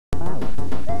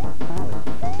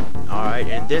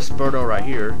and this birdo right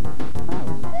here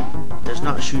does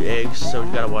not shoot eggs, so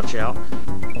you gotta watch out.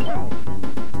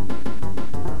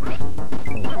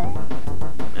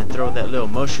 And throw that little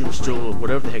mushroom stool,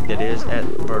 whatever the heck that is, at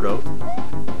birdo.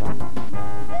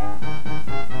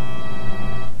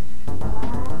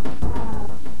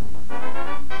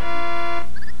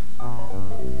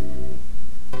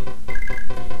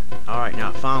 Alright,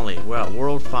 now finally, we're at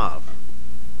World 5.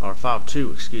 Or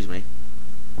 5-2, excuse me.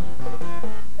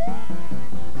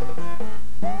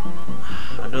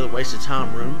 Another waste of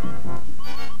time room.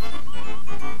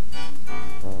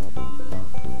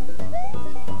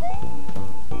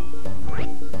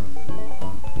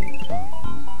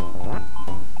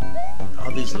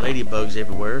 All these ladybugs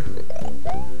everywhere.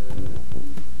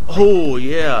 Oh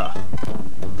yeah,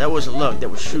 that wasn't luck, that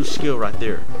was true skill right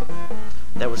there.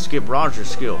 That was Skip Rogers'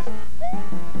 skill.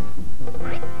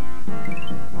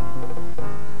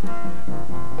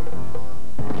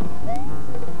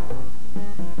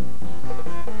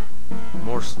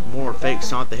 More fake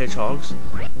Sonic the Hedgehogs.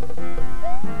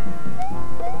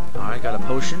 Alright, got a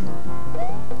potion.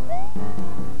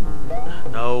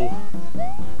 No.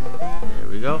 There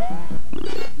we go.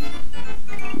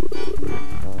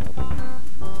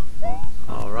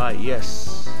 Alright,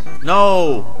 yes.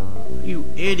 No! You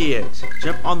idiot!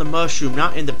 Jump on the mushroom,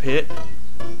 not in the pit.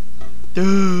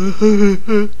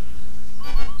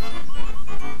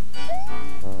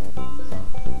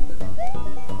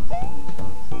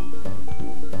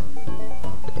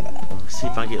 See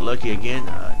if I get lucky again.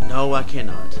 No, I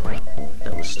cannot.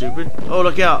 That was stupid. Oh,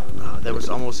 look out! That was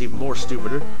almost even more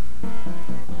stupider.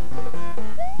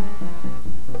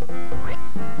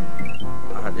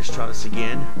 Alright, let's try this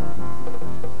again.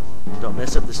 Don't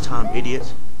mess up this time,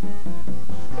 idiot.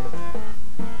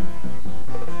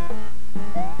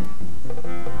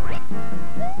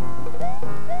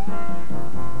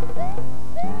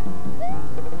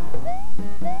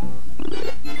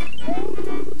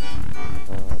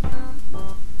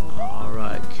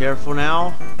 Alright, careful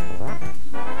now.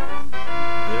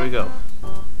 There we go.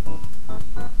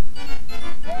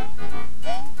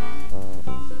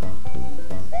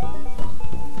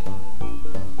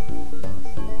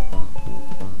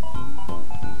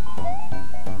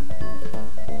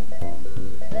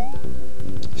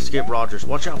 Skip Rogers,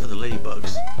 watch out for the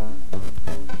ladybugs.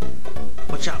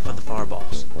 Watch out for the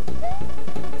fireballs.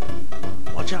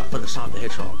 Watch out for the Sonic the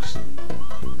Hedgehogs.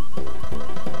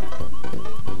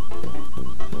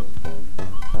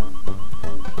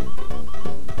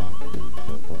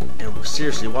 And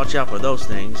seriously, watch out for those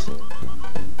things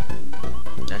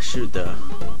that shoot the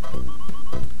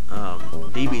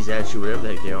BBs at you, whatever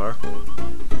the heck they are.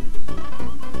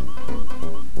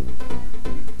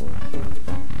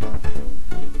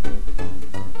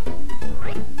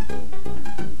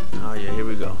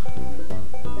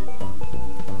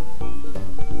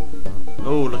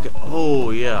 Oh, look at,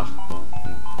 oh yeah.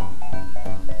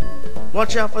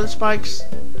 Watch out for the spikes.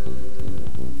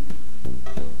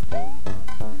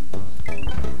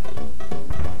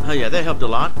 Oh yeah, that helped a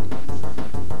lot.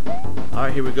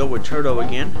 Alright, here we go with Turtle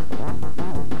again.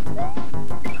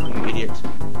 Oh, you idiot.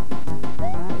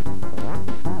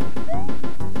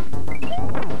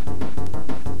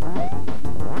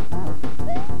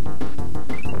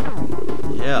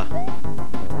 Yeah.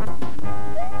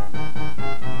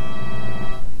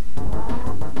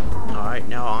 Alright,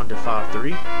 now on to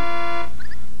 5-3.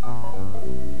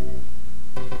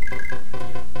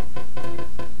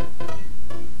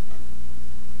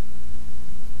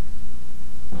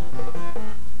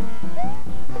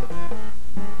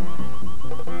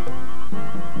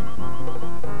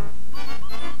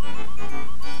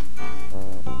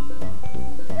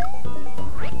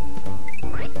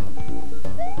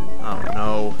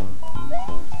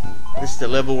 This is the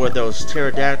level where those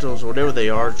pterodactyls, or whatever they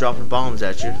are, dropping bombs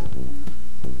at you.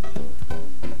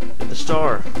 Get the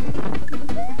star.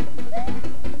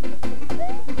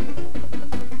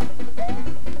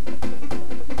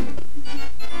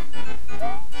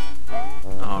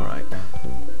 Alright.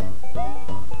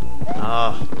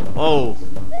 Oh.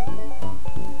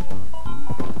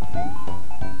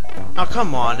 Oh,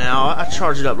 come on now. I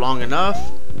charged it up long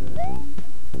enough.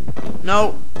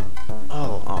 No.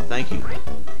 Oh, thank you.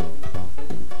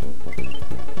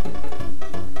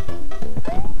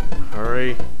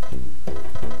 Hurry.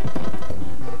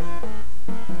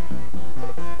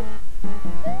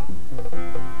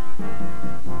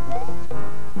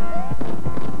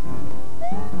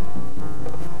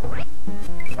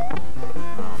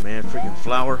 Oh man, freaking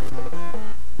flower.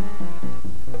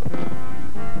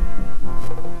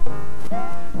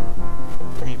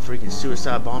 Dang freaking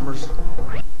suicide bombers.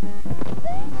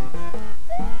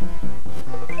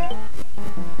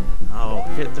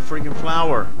 freaking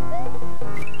flower.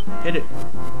 Hit it.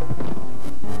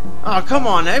 Oh, come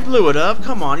on, they blew it up.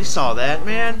 Come on, you saw that,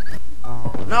 man.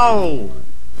 No.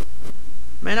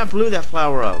 Man, I blew that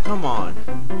flower up. Come on.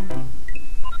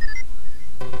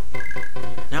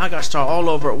 Now I gotta start all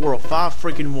over at World 5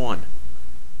 freaking 1.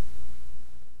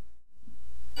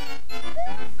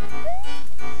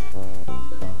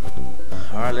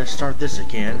 Alright, let's start this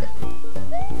again.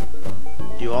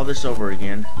 Do all this over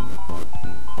again.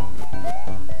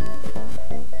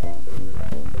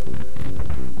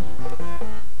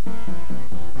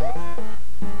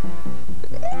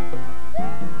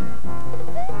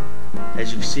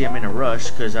 As you can see, I'm in a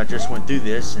rush because I just went through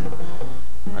this and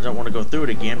I don't want to go through it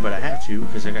again, but I have to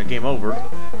because I got game over.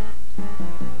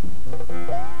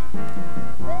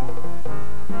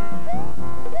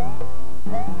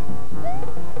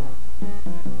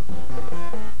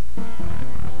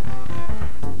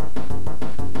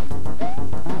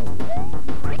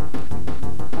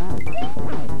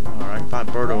 Alright, fight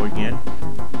Birdo again.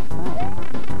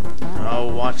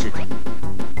 Oh, watch it.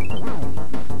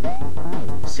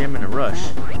 See, I'm in a rush.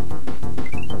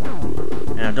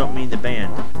 And I don't mean the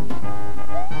band.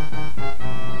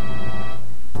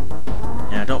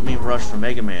 And I don't mean Rush from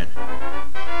Mega Man.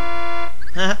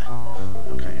 Okay,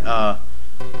 okay,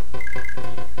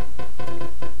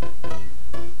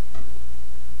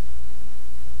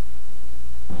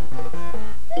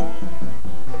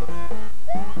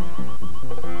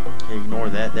 ignore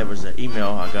that. That was an email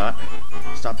I got.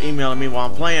 Stop emailing me while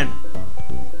I'm playing.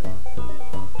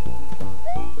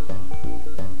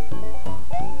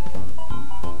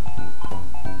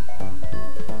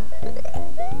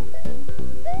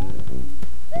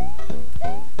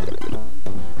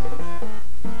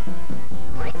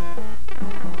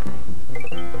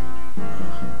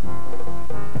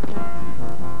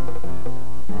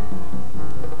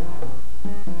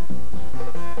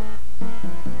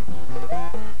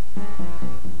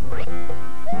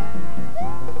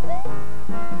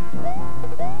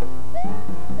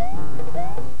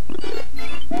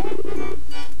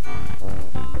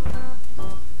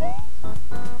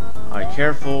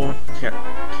 Careful,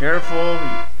 careful,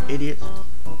 you idiot.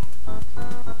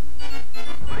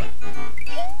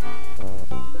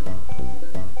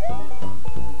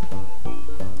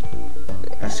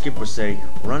 As Skip would say,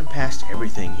 run past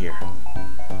everything here.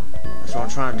 That's what I'm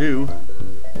trying to do.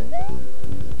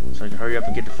 So I can hurry up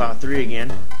and get to 5-3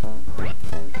 again.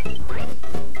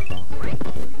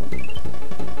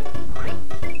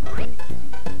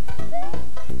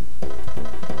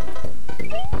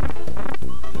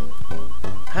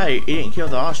 Hey, he didn't kill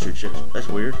the ostrich. That's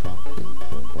weird.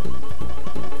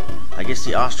 I guess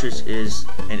the ostrich is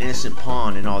an innocent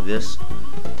pawn in all this.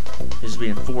 He's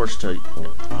being forced to...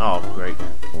 Oh, great.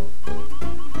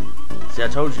 See, I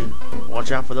told you.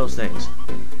 Watch out for those things.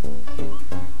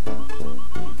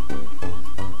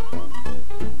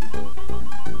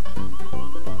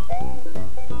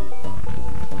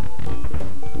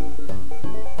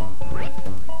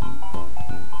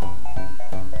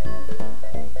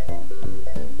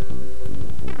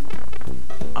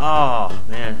 Oh,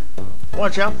 man.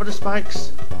 Watch out for the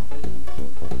spikes.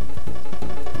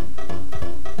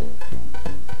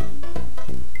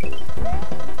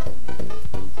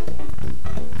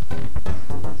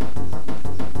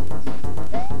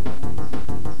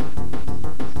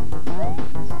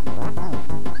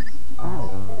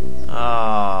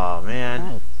 Oh,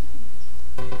 man.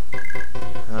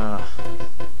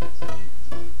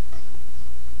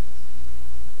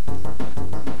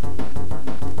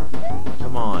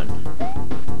 Come on.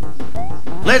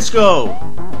 Let's go!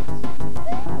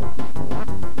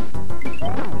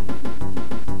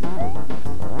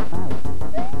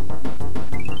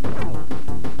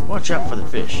 Watch out for the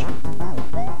fish.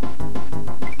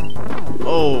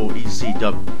 Oh, easy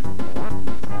dub.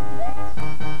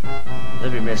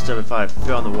 That'd be messed up if I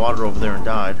fell in the water over there and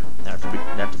died after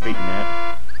beating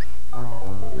that.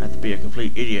 I'd have to be a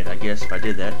complete idiot, I guess, if I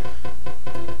did that.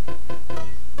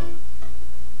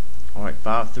 Alright,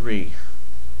 5-3.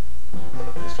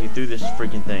 Let's get through this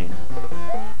freaking thing.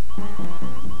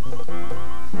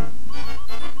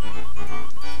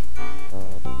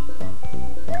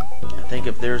 I think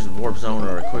if there's a warp zone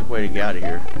or a quick way to get out of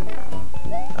here,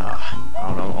 I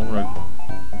don't know, I'm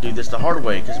gonna do this the hard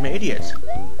way because I'm an idiot.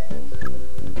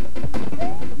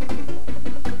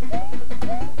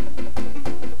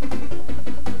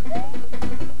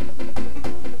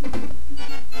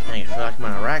 Dang, I feel like I'm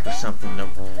in Iraq or something.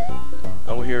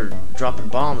 Over here dropping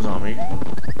bombs on me.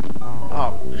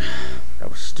 Oh, that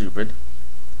was stupid.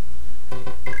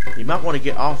 You might want to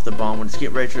get off the bomb when it's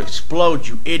getting ready to explode,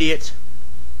 you idiot.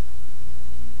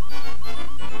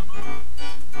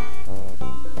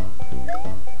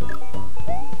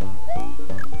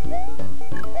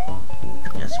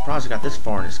 surprised I got this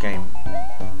far in this game.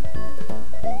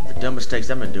 The dumb mistakes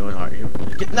I've been doing. Alright, here.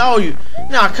 No, you.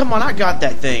 No, come on, I got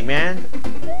that thing, man.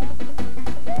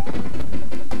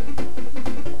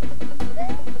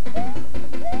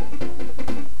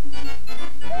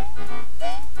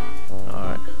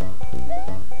 Alright.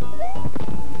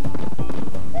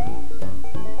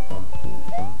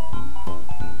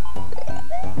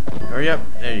 Hurry up.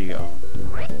 There you go.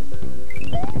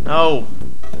 No.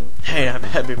 Hey, I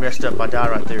had to be messed up. I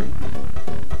died right there.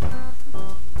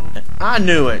 I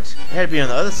knew it. It had to be on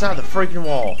the other side of the freaking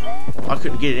wall. I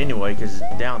couldn't get it anyway because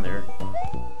it's down there.